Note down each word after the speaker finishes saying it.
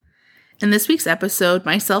In this week's episode,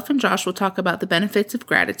 myself and Josh will talk about the benefits of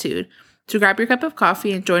gratitude. So grab your cup of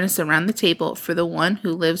coffee and join us around the table for the one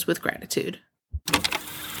who lives with gratitude.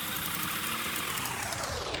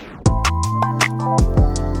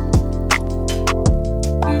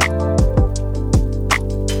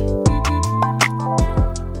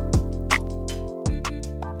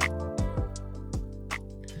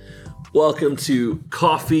 Welcome to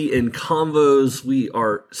Coffee and Convos. We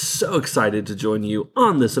are so excited to join you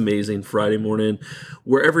on this amazing Friday morning.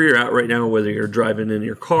 Wherever you're at right now, whether you're driving in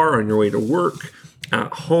your car, on your way to work,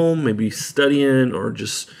 at home, maybe studying, or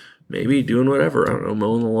just maybe doing whatever. I don't know,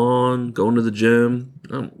 mowing the lawn, going to the gym.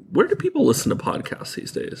 Where do people listen to podcasts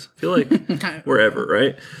these days? I feel like wherever,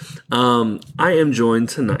 right? I am joined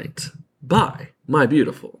tonight by my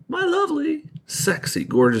beautiful, my lovely, sexy,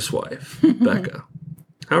 gorgeous wife, Becca.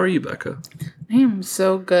 How are you, Becca? I am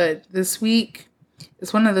so good. This week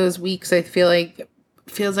is one of those weeks I feel like it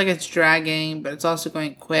feels like it's dragging, but it's also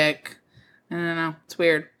going quick. I don't know. It's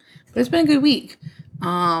weird. But it's been a good week. It's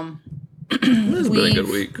been a good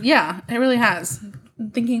week. Yeah, it really has.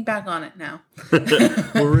 I'm thinking back on it now.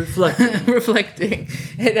 We're reflecting. Reflecting.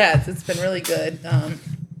 It has. It's been really good.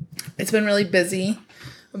 It's been really busy,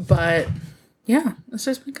 but yeah, it's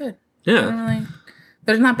just been good. Yeah.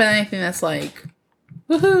 There's not been anything that's like,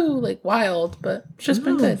 woohoo, like wild, but it's just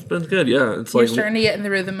been good. It's been good, yeah. You're starting to get in the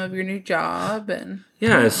rhythm of your new job. And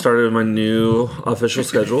yeah, I started my new official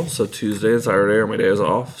schedule. So Tuesday and Saturday are my days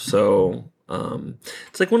off. So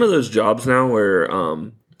it's like one of those jobs now where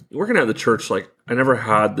working at the church, like I never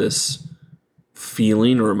had this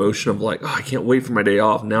feeling or emotion of like, oh, I can't wait for my day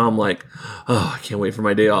off. Now I'm like, oh, I can't wait for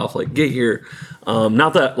my day off. Like, get here.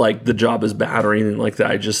 Not that like the job is bad or anything like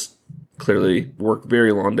that. I just clearly work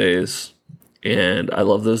very long days. And I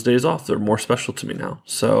love those days off. They're more special to me now.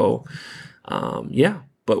 So, yeah.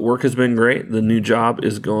 But work has been great. The new job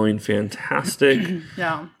is going fantastic.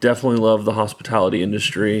 Yeah. Definitely love the hospitality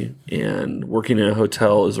industry. And working in a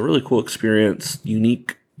hotel is a really cool experience.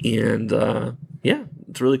 Unique. And, yeah,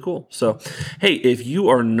 it's really cool. So, hey, if you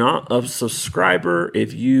are not a subscriber,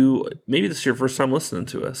 maybe this is your first time listening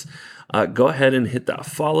to us, go ahead and hit that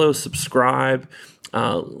follow, subscribe.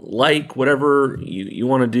 Like whatever you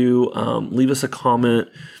want to do, leave us a comment,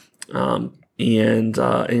 and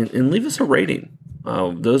leave us a rating.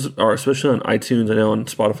 Those are especially on iTunes. I know on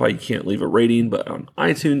Spotify you can't leave a rating, but on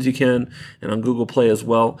iTunes you can, and on Google Play as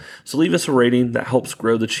well. So leave us a rating. That helps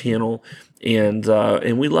grow the channel, and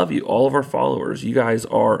we love you, all of our followers. You guys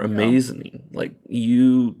are amazing. Like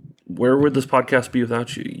where would this podcast be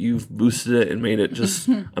without you? You've boosted it and made it just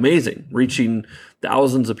amazing, reaching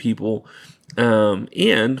thousands of people.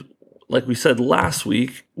 And like we said last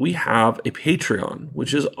week, we have a Patreon,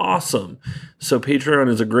 which is awesome. So Patreon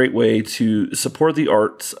is a great way to support the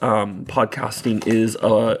arts. Podcasting is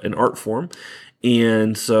an art form.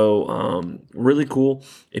 And so really cool.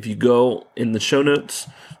 If you go in the show notes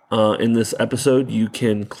in this episode, you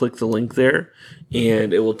can click the link there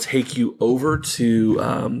and it will take you over to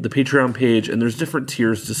the Patreon page. And there's different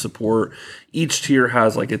tiers to support. Each tier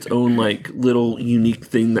has like its own like little unique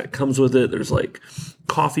thing that comes with it. There's like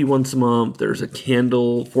coffee once a month. There's a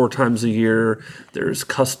candle 4 times a year. There's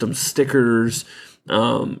custom stickers.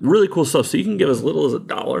 Really cool stuff. So you can give as little as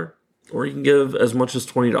 $1 or you can give as much as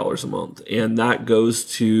 $20 a month. And that goes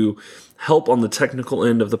to help on the technical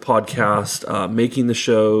end of the podcast, making the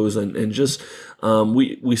shows, and just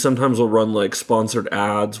we sometimes will run like sponsored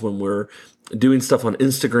ads when we're doing stuff on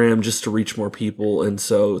Instagram just to reach more people. And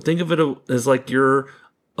so think of it as like you're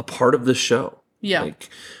a part of the show. Yeah. Like,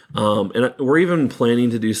 and we're even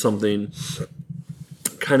planning to do something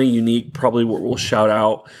kind of unique, probably what we'll shout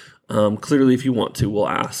out. Clearly, if you want to, we'll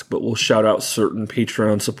ask, but we'll shout out certain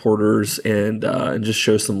Patreon supporters and just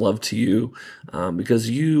show some love to you because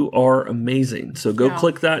you are amazing. So go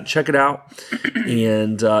click that, check it out,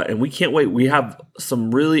 and we can't wait. We have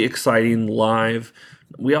some really exciting live.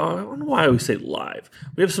 I don't know why I always say live.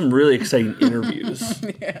 We have some really exciting interviews.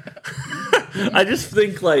 I just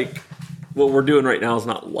think like what we're doing right now is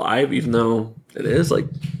not live, even though it is. Like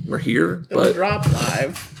we're here, but it'll drop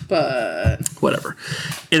live. But whatever.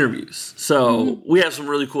 Interviews. So we have some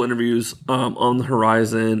really cool interviews on the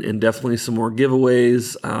horizon and definitely some more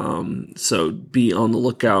giveaways. So be on the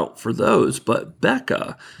lookout for those. But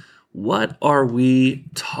Becca, what are we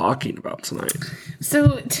talking about tonight?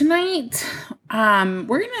 So tonight, we're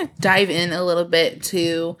going to dive in a little bit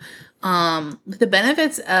to the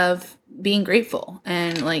benefits of being grateful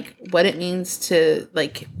and like what it means to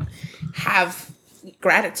like have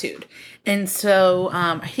gratitude. And so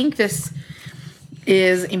I think this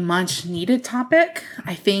is a much needed topic.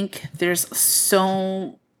 I think there's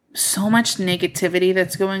so so much negativity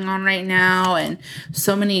that's going on right now, and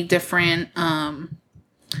so many different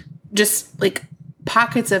just like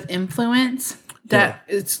pockets of influence that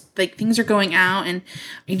it's like things are going out, and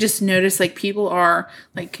you just notice like people are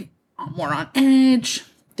like more on edge.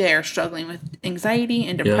 They're struggling with anxiety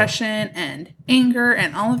and depression and anger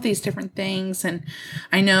and all of these different things. And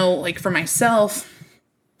I know, like, for myself,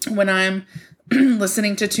 when I'm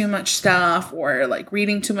listening to too much stuff or like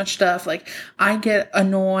reading too much stuff, like I get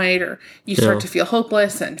annoyed, or you start to feel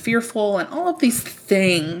hopeless and fearful and all of these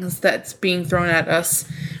things that's being thrown at us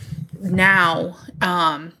now.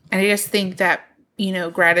 And I just think that,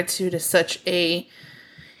 gratitude is such a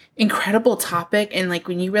incredible topic. And like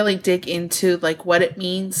when you really dig into like what it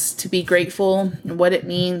means to be grateful and what it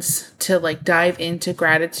means to like dive into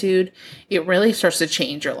gratitude, it really starts to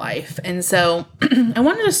change your life. And so I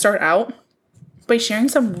wanted to start out by sharing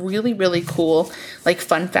some really, really cool like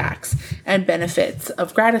fun facts and benefits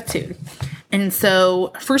of gratitude. And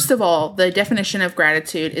so first of all, the definition of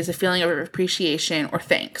gratitude is a feeling of appreciation or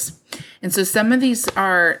thanks. And so some of these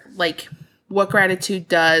are like what gratitude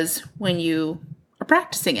does when you are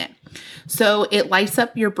practicing it. So it lights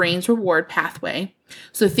up your brain's reward pathway.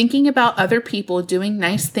 So thinking about other people doing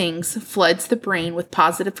nice things floods the brain with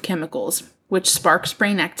positive chemicals, which sparks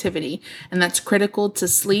brain activity. And that's critical to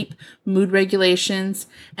sleep, mood regulations,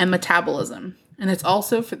 and metabolism. And it's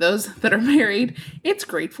also, for those that are married, it's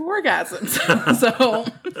great for orgasms. So,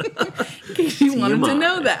 in case you wanted to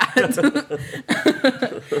know that.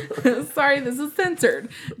 Sorry, this is censored.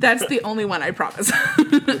 That's the only one, I promise.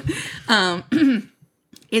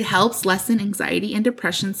 It helps lessen anxiety and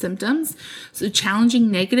depression symptoms. So challenging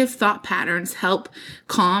negative thought patterns help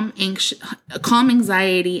calm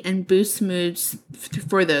anxiety and boost moods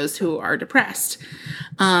for those who are depressed.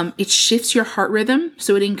 It shifts your heart rhythm,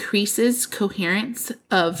 so it increases coherence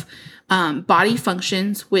of body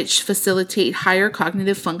functions, which facilitate higher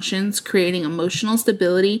cognitive functions, creating emotional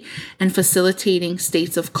stability and facilitating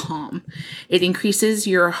states of calm. It increases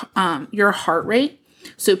your heart rate.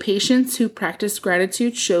 So patients who practice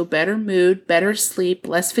gratitude show better mood, better sleep,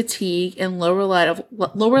 less fatigue, and lower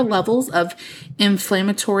levels of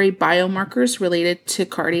inflammatory biomarkers related to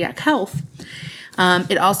cardiac health.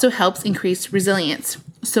 It also helps increase resilience.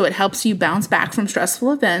 So it helps you bounce back from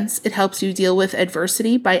stressful events. It helps you deal with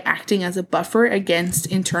adversity by acting as a buffer against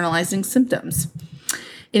internalizing symptoms.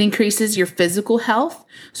 It increases your physical health,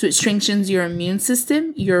 so it strengthens your immune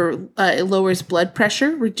system, it lowers blood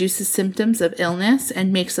pressure, reduces symptoms of illness,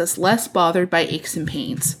 and makes us less bothered by aches and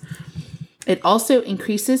pains. It also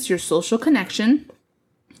increases your social connection,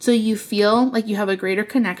 so you feel like you have a greater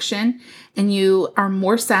connection and you are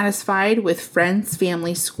more satisfied with friends,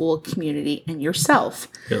 family, school, community, and yourself.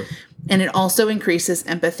 Yeah. And it also increases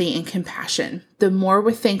empathy and compassion. The more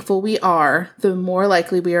we're thankful we are, the more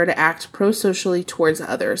likely we are to act pro-socially towards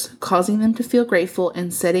others, causing them to feel grateful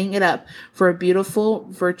and setting it up for a beautiful,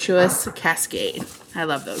 virtuous cascade. I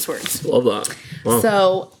love those words. Love that.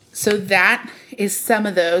 Wow. So that is some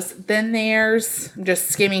of those. Then there's, I'm just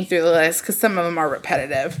skimming through the list because some of them are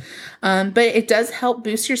repetitive. But it does help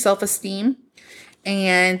boost your self-esteem.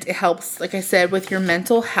 And it helps, like I said, with your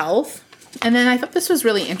mental health. And then I thought this was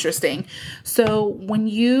really interesting. So when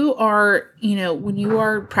you are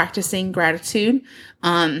practicing gratitude,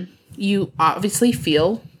 you obviously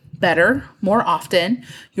feel better more often.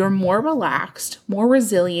 You're more relaxed, more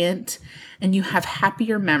resilient, and you have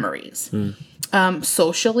happier memories.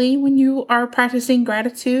 Socially, when you are practicing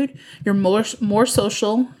gratitude, you're more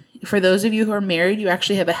social. For those of you who are married, you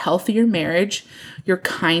actually have a healthier marriage. You're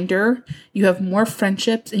kinder. You have more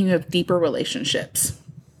friendships, and you have deeper relationships.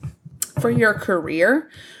 For your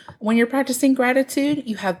career, when you're practicing gratitude,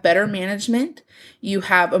 you have better management. You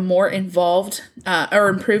have a more involved or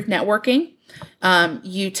improved networking.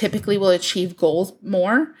 You typically will achieve goals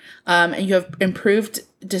more, and you have improved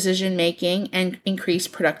decision making and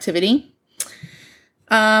increased productivity.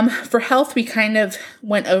 For health, we kind of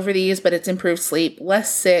went over these, but it's improved sleep,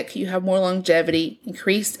 less sick, you have more longevity,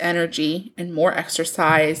 increased energy, and more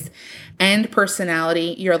exercise. And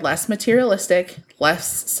personality, you're less materialistic,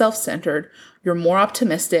 less self-centered, you're more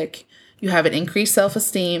optimistic, you have an increased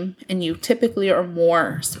self-esteem, and you typically are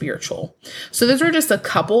more spiritual. So those are just a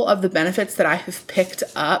couple of the benefits that I have picked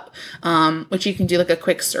up, which you can do like a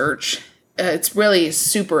quick search. It's really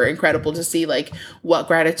super incredible to see like what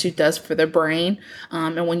gratitude does for the brain.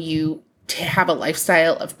 And when you have a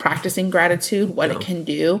lifestyle of practicing gratitude, what it can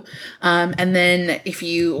do. And then if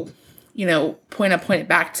you point it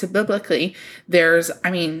back to biblically, there's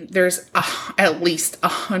at least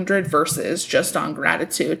 100 verses just on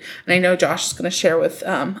gratitude. And I know Josh is going to share with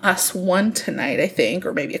us one tonight, I think,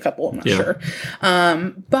 or maybe a couple, I'm not sure.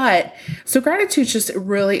 But so gratitude is just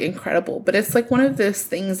really incredible, but it's like one of those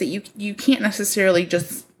things that you can't necessarily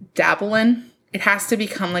just dabble in. It has to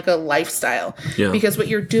become like a lifestyle, because what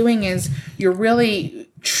you're doing is you're really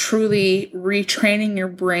truly retraining your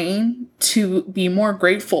brain to be more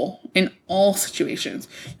grateful in all situations.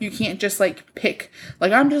 You can't just like pick,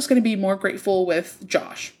 like, I'm just going to be more grateful with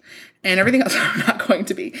Josh and everything else I'm not going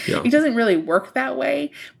to be. Yeah. It doesn't really work that way,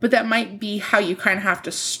 but that might be how you kind of have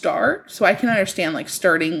to start. So I can understand like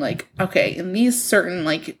starting like, okay, in these certain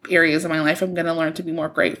like areas of my life, I'm going to learn to be more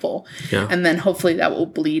grateful. Yeah. And then hopefully that will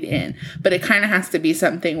bleed in. But it kind of has to be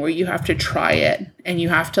something where you have to try it and you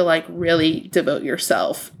have to like really devote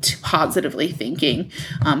yourself to positively thinking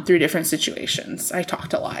through different situations. I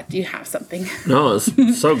talked a lot. Do you have something? No,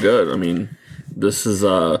 it's so good. I mean, this is,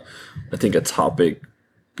 I think, a topic,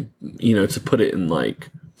 to put it in like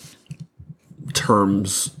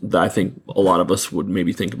terms that I think a lot of us would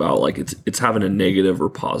maybe think about, like it's having a negative or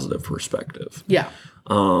positive perspective. Yeah.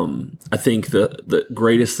 I think the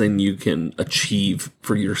greatest thing you can achieve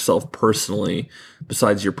for yourself personally,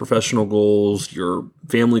 besides your professional goals, your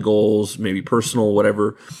family goals, maybe personal,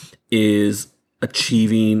 whatever, is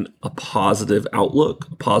achieving a positive outlook,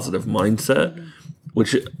 a positive mindset,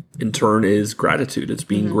 which in turn is gratitude. It's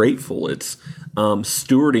being grateful. It's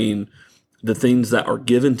stewarding the things that are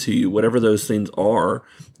given to you, whatever those things are,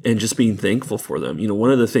 and just being thankful for them.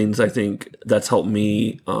 One of the things I think that's helped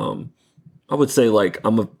me, I would say, like,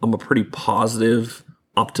 I'm a pretty positive,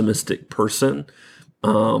 optimistic person.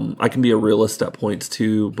 I can be a realist at points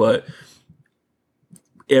too, but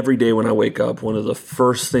every day when I wake up, one of the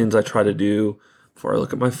first things I try to do before I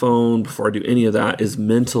look at my phone, before I do any of that, is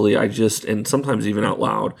mentally and sometimes even out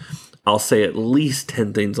loud, I'll say at least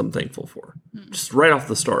 10 things I'm thankful for, just right off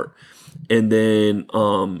the start. And then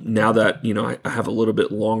now that, I have a little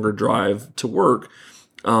bit longer drive to work,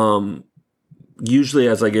 usually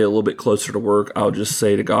as I get a little bit closer to work, I'll just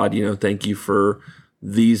say to God, thank you for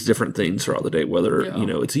these different things throughout the day, whether,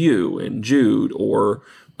 it's you and Jude or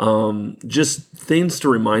just things to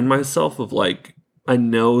remind myself of, like, I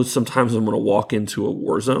know sometimes I'm going to walk into a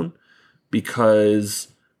war zone because,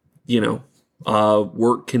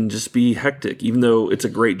 work can just be hectic, even though it's a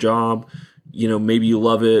great job. Maybe you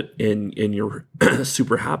love it and you're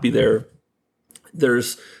super happy there.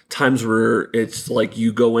 There's times where it's like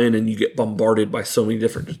you go in and you get bombarded by so many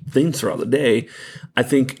different things throughout the day. I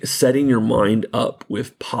think setting your mind up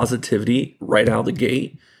with positivity right out of the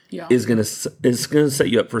gate is gonna set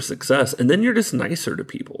you up for success, and then you're just nicer to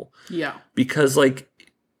people. Yeah, because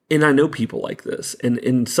and I know people like this,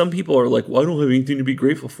 and some people are like, "Well, I don't have anything to be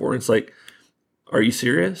grateful for." And it's like, are you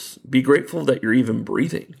serious? Be grateful that you're even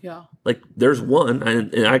breathing. Yeah, like there's one,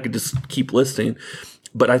 and I could just keep listing.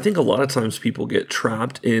 But I think a lot of times people get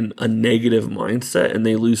trapped in a negative mindset and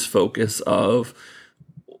they lose focus of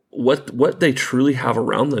what they truly have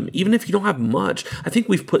around them. Even if you don't have much, I think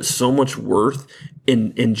we've put so much worth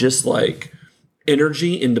in just like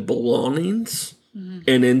energy into belongings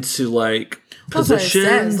and into like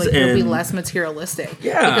positions, like, and be less materialistic.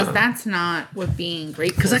 Yeah, because that's not what being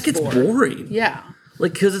grateful. Because that gets boring. Yeah,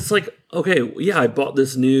 like because it's like, okay, yeah, I bought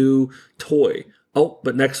this new toy. Oh,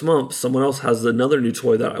 but next month someone else has another new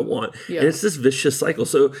toy that I want. Yeah. And it's this vicious cycle.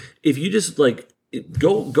 So if you just like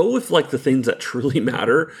go with like the things that truly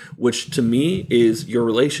matter, which to me is your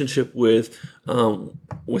relationship with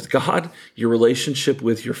God, your relationship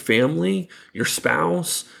with your family, your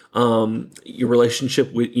spouse, your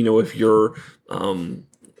relationship with, if you're,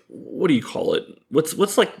 what do you call it?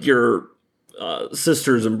 What's like your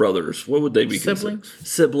sisters and brothers, what would they be?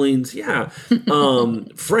 Siblings, yeah.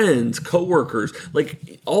 Friends, coworkers,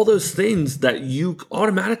 like all those things that you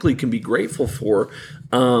automatically can be grateful for.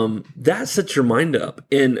 That sets your mind up.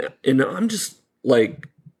 And I'm just like,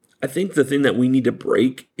 I think the thing that we need to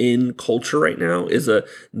break in culture right now is a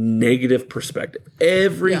negative perspective.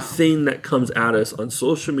 Everything that comes at us on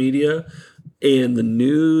social media and the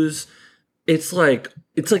news, it's like,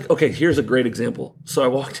 okay, here's a great example. So I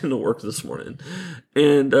walked into work this morning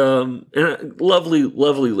and a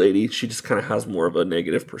lovely lady, she just kind of has more of a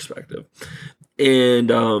negative perspective.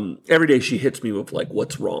 And every day she hits me with like,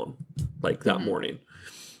 what's wrong? Like that morning.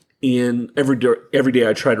 And every day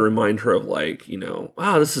I try to remind her of like,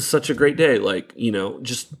 wow, this is such a great day. Like,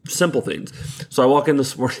 just simple things. So I walk in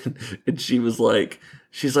this morning and she's like,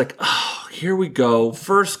 oh, here we go.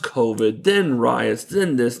 First COVID, then riots,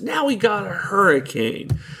 then this. Now we got a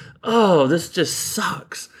hurricane. Oh, this just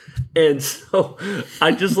sucks. And so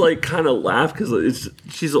I just like kind of laugh because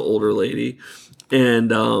she's an older lady.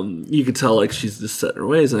 And you could tell like she's just set in her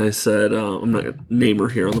ways. And I said, I'm not going to name her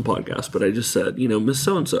here on the podcast, but I just said, Miss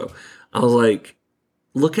So-and-so. I was like,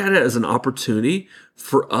 look at it as an opportunity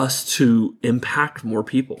for us to impact more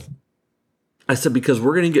people. I said, because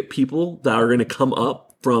we're going to get people that are going to come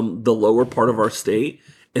up from the lower part of our state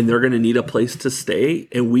and they're going to need a place to stay.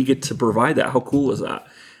 And we get to provide that. How cool is that?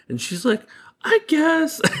 And she's like, I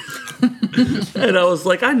guess. And I was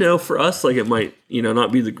like, I know for us, like it might,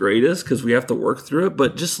 not be the greatest because we have to work through it,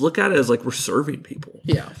 but just look at it as like we're serving people.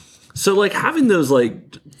 Yeah. So like having those,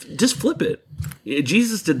 like, just flip it.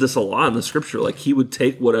 Jesus did this a lot in the scripture. Like he would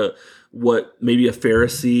take what maybe a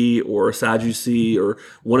Pharisee or a Sadducee or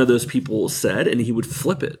one of those people said, and he would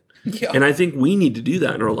flip it. Yeah. And I think we need to do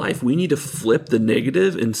that in our life. We need to flip the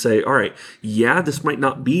negative and say, all right, yeah, this might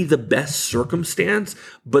not be the best circumstance,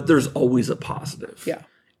 but there's always a positive. Yeah.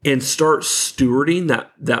 And start stewarding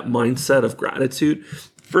that mindset of gratitude.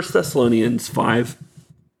 1 Thessalonians 5,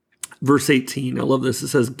 verse 18. I love this. It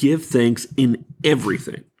says, give thanks in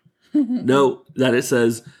everything. Note that it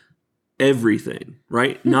says everything,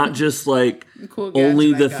 right? Not just like cool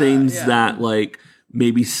only the things that like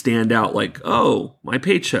maybe stand out, like, oh, my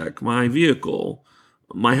paycheck, my vehicle,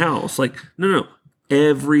 my house. Like, no.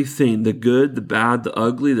 Everything, the good, the bad, the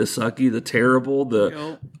ugly, the sucky, the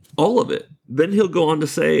terrible, all of it. Then he'll go on to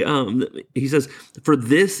say, he says, for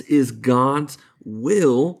this is God's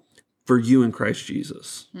will for you in Christ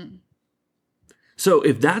Jesus. So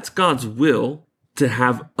if that's God's will to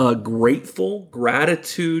have a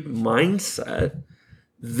gratitude mindset,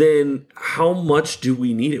 then how much do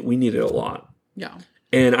we need it? We need it a lot. Yeah.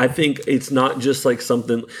 And I think it's not just like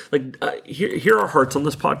something like hear our hearts on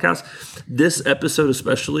this podcast. This episode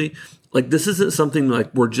especially, like this isn't something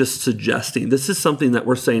like we're just suggesting. This is something that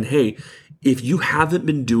we're saying, hey, if you haven't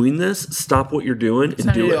been doing this, stop what you're doing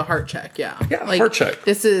and do it. A heart check, yeah. Yeah, like, heart check.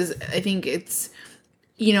 This is, I think it's,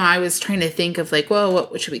 I was trying to think of like, well,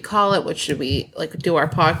 what should we call it? What should we like do our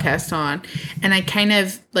podcast on? And I kind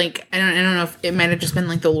of like, I don't know if it might have just been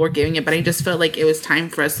like the Lord giving it, but I just felt like it was time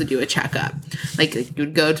for us to do a checkup. Like you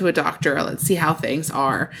would go to a doctor, let's see how things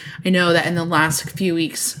are. I know that in the last few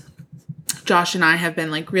weeks, Josh and I have been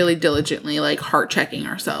like really diligently like heart checking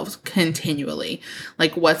ourselves continually.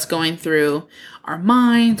 Like what's going through our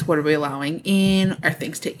minds? What are we allowing in? Are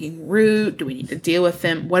things taking root? Do we need to deal with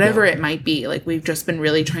them? Whatever it might be. Like we've just been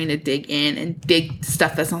really trying to dig in and dig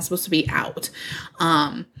stuff that's not supposed to be out.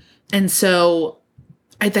 And so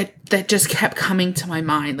that just kept coming to my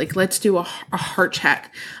mind. Like, let's do a heart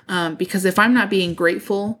check. Because if I'm not being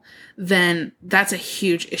grateful, then that's a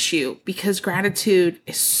huge issue because gratitude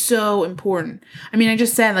is so important. I mean, I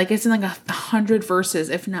just said like, it's in like 100 verses,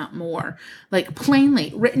 if not more, like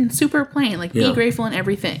plainly written, super plain, like be grateful in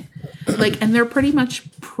everything. Like, and they're pretty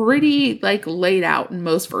like laid out in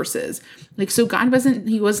most verses. Like, so God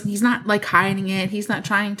he's not like hiding it. He's not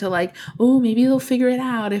trying to like, oh, maybe they'll figure it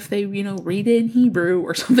out if they, read it in Hebrew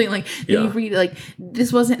or something like you read it. Like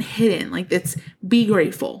this wasn't hidden. Like it's be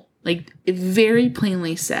grateful. Like it very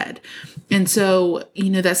plainly said. And so,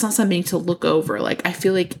 that's not something to look over. Like, I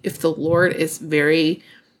feel like if the Lord is very,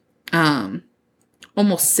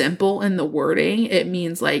 almost simple in the wording, it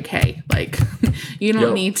means like, hey, like you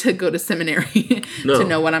don't need to go to seminary to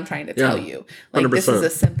know what I'm trying to tell you. Like 100%. This is a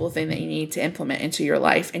simple thing that you need to implement into your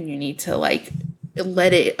life and you need to like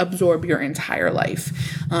let it absorb your entire life.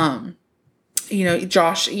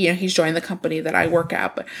 Josh, he's joined the company that I work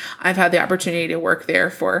at, but I've had the opportunity to work there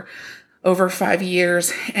for over 5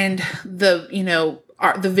 years. And the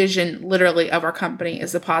vision literally of our company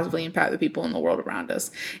is to positively impact the people in the world around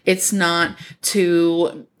us. It's not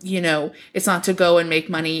to, it's not to go and make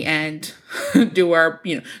money and do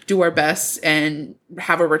our best and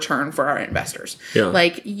have a return for our investors. Yeah.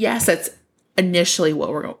 Like, yes, that's initially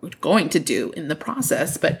what we're going to do in the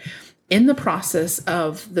process, but in the process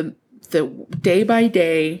of the day by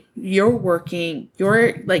day, you're working,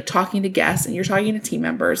 you're like talking to guests and you're talking to team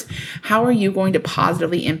members. How are you going to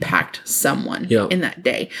positively impact someone in that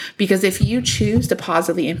day? Because if you choose to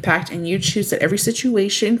positively impact and you choose that every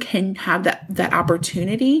situation can have that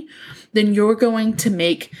opportunity, then you're going to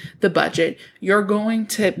make the budget. You're going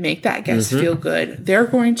to make that guest feel good. They're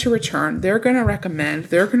going to return. They're going to recommend.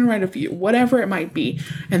 They're going to write a review, whatever it might be.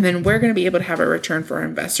 And then we're going to be able to have a return for our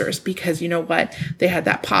investors because you know what? They had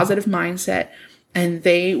that positive mindset and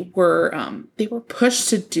they were pushed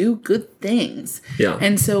to do good things. Yeah.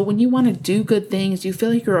 And so when you want to do good things, you feel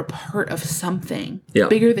like you're a part of something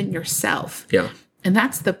bigger than yourself. Yeah. And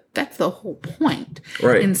that's the whole point.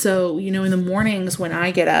 Right. And so, in the mornings when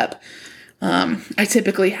I get up, I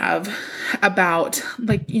typically have about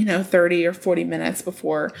 30 or 40 minutes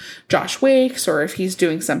before Josh wakes, or if he's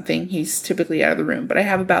doing something, he's typically out of the room. But I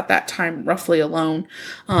have about that time roughly alone.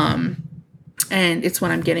 And it's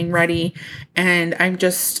when I'm getting ready, and I'm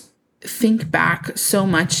just think back so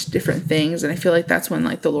much different things. And I feel like that's when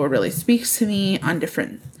the Lord really speaks to me on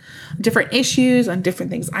different issues, on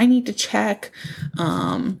different things I need to check.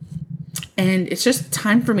 And it's just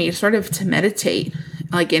time for me to meditate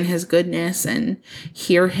in his goodness and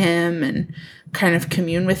hear him and kind of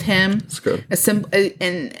commune with him. That's good.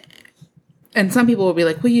 And some people will be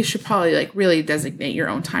like, well, you should probably really designate your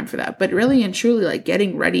own time for that. But really and truly,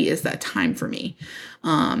 getting ready is that time for me.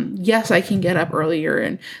 Yes, I can get up earlier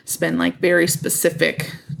and spend very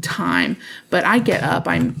specific time, but I get up,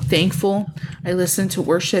 I'm thankful. I listen to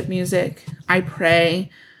worship music. I pray.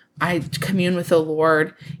 I commune with the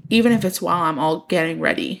Lord, even if it's while I'm all getting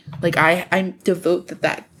ready. I devote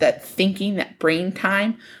that thinking, that brain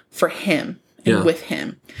time for him and with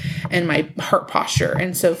him and my heart posture.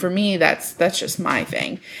 And so for me, that's just my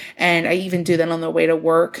thing. And I even do that on the way to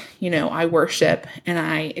work. I worship and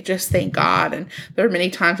I just thank God. And there are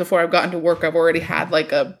many times before I've gotten to work, I've already had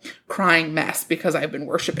a crying mess because I've been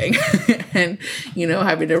worshiping and,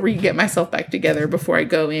 having to get myself back together before I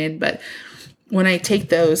go in. But when I take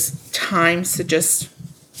those times to just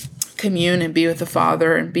commune and be with the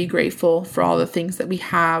Father and be grateful for all the things that we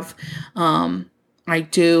have, I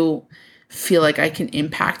do feel like I can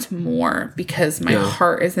impact more because my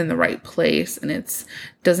heart is in the right place, and it's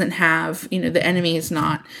doesn't have, the enemy is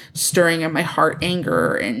not stirring in my heart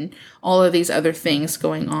anger and all of these other things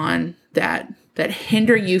going on that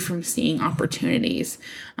hinder you from seeing opportunities,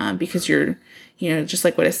 because you're, just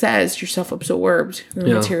like what it says, you're self-absorbed,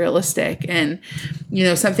 you're materialistic. And,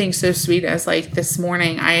 something so sweet as this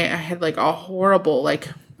morning, I had a horrible,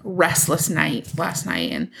 restless night last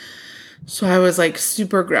night. And so I was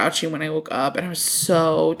super grouchy when I woke up, and I was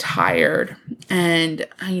so tired. And,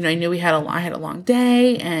 I knew I had a long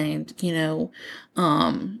day, and,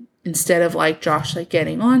 instead of Josh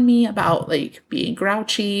getting on me about being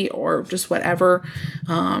grouchy or just whatever,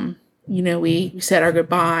 we said our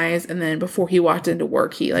goodbyes, and then before he walked into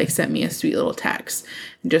work, he sent me a sweet little text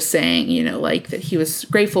just saying, that he was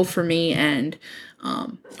grateful for me and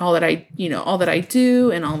all that I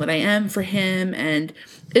do and all that I am for him. And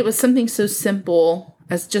it was something so simple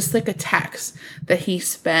as just a text that he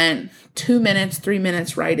spent 2 minutes, 3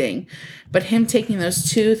 minutes writing, but him taking those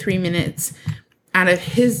 2-3 minutes out of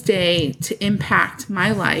his day to impact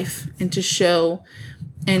my life and to show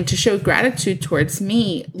gratitude towards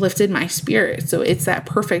me lifted my spirit. So it's that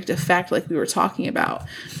perfect effect we were talking about.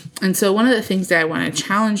 And so one of the things that I want to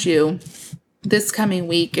challenge you this coming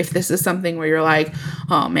week, if this is something where you're like,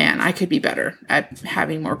 oh man, I could be better at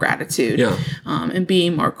having more gratitude and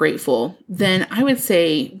being more grateful, then I would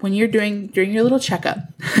say when you're doing your little checkup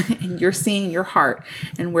and you're seeing your heart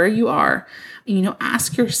and where you are,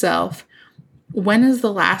 ask yourself, when is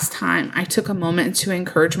the last time I took a moment to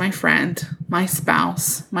encourage my friend, my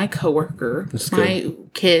spouse, my coworker, my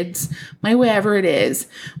kids, my whatever it is?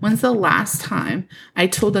 When's the last time I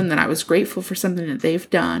told them that I was grateful for something that they've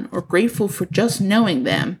done, or grateful for just knowing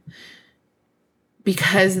them?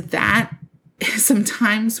 Because that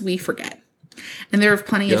sometimes we forget. And there are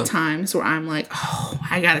plenty of times where I'm like, oh,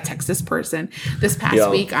 I got to text this person. This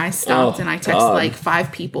past week, I stopped and I texted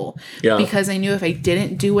 5 people because I knew if I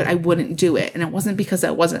didn't do it, I wouldn't do it. And it wasn't because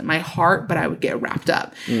that wasn't my heart, but I would get wrapped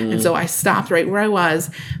up. And so I stopped right where I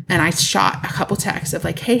was and I shot a couple texts of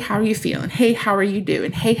hey, how are you feeling? Hey, how are you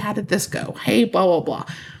doing? Hey, how did this go? Hey, blah, blah, blah.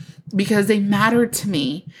 Because they mattered to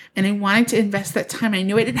me and I wanted to invest that time. I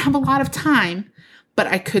knew I didn't have a lot of time, but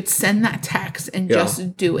I could send that text and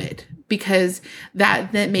just do it. Because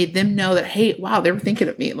that made them know that, hey, wow, they were thinking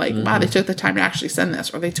of me. Wow, they took the time to actually send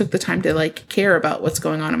this, or they took the time to care about what's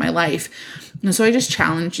going on in my life. And so I just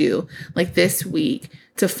challenge you this week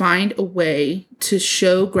to find a way to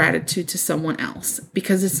show gratitude to someone else,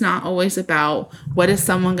 because it's not always about what is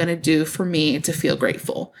someone going to do for me to feel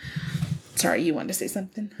grateful. Sorry, you wanted to say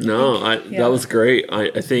something? No, that was great.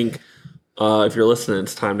 I think if you're listening,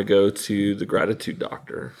 it's time to go to the gratitude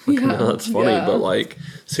doctor. I know that's funny, but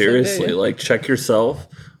seriously, check yourself.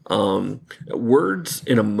 Words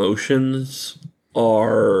and emotions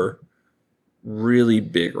are really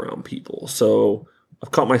big around people. So I've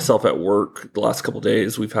caught myself at work the last couple of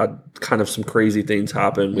days. We've had kind of some crazy things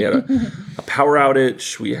happen. We had a power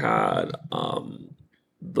outage. We had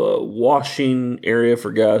the washing area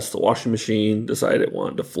for guests, the washing machine decided it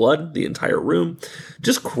wanted to flood the entire room.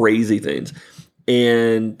 Just crazy things.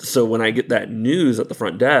 And so when I get that news at the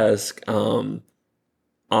front desk,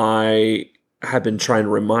 I have been trying to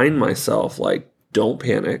remind myself, like, don't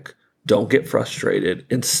panic, don't get frustrated.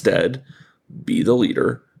 Instead, be the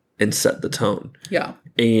leader and set the tone. Yeah.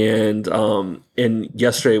 And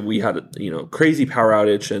yesterday we had a crazy power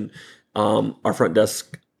outage, and our front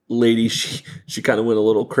desk lady, she kind of went a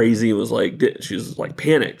little crazy and was like, she was like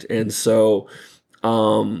panicked. And so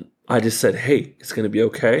I just said, hey, it's going to be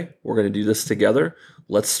okay. We're going to do this together.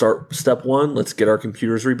 Let's start step one. Let's get our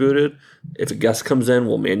computers rebooted. If a guest comes in,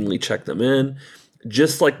 we'll manually check them in.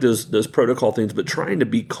 Just like those protocol things, but trying to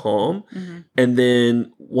be calm. Mm-hmm. And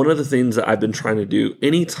then one of the things that I've been trying to do,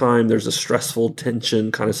 anytime there's a stressful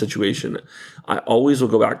tension kind of situation, I always will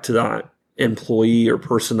go back to that employee or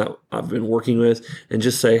person that I've been working with and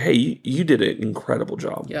just say, hey, you did an incredible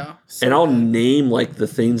job. Yeah. And I'll name like the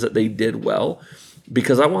things that they did well,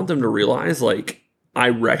 because I want them to realize, like, I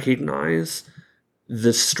recognize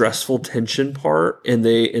the stressful tension part and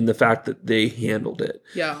the fact that they handled it.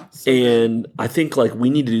 Yeah. And I think like we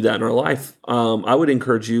need to do that in our life. I would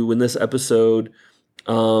encourage you, when this episode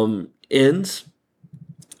ends,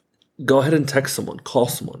 go ahead and text someone, call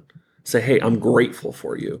someone, say, hey, I'm grateful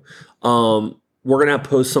for you. We're going to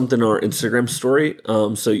post something on our Instagram story.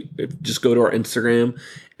 So just go to our Instagram,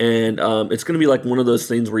 and it's going to be like one of those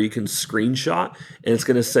things where you can screenshot, and it's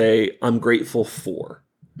going to say, I'm grateful for.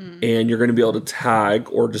 And you're going to be able to tag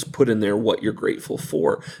or just put in there what you're grateful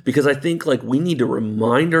for. Because I think like we need to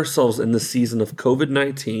remind ourselves in the season of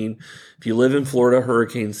COVID-19, if you live in Florida,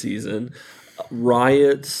 hurricane season,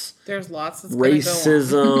 riots, there's lots of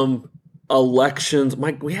racism, elections.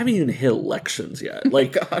 Mike, we haven't even hit elections yet.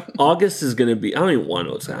 Like August is going to be, I don't even want to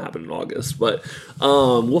know what's going to happen in August, but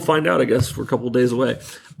we'll find out, I guess, we're a couple of days away.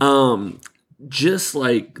 Just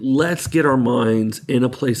like, let's get our minds in a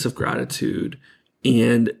place of gratitude,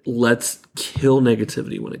 and let's kill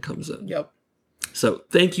negativity when it comes in. Yep. So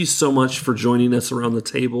thank you so much for joining us around the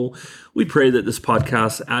table. We pray that this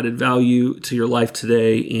podcast added value to your life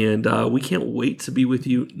today, and we can't wait to be with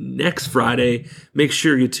you next Friday. Make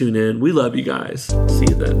sure you tune in. We love you guys. See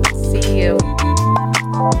you then. See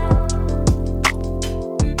you.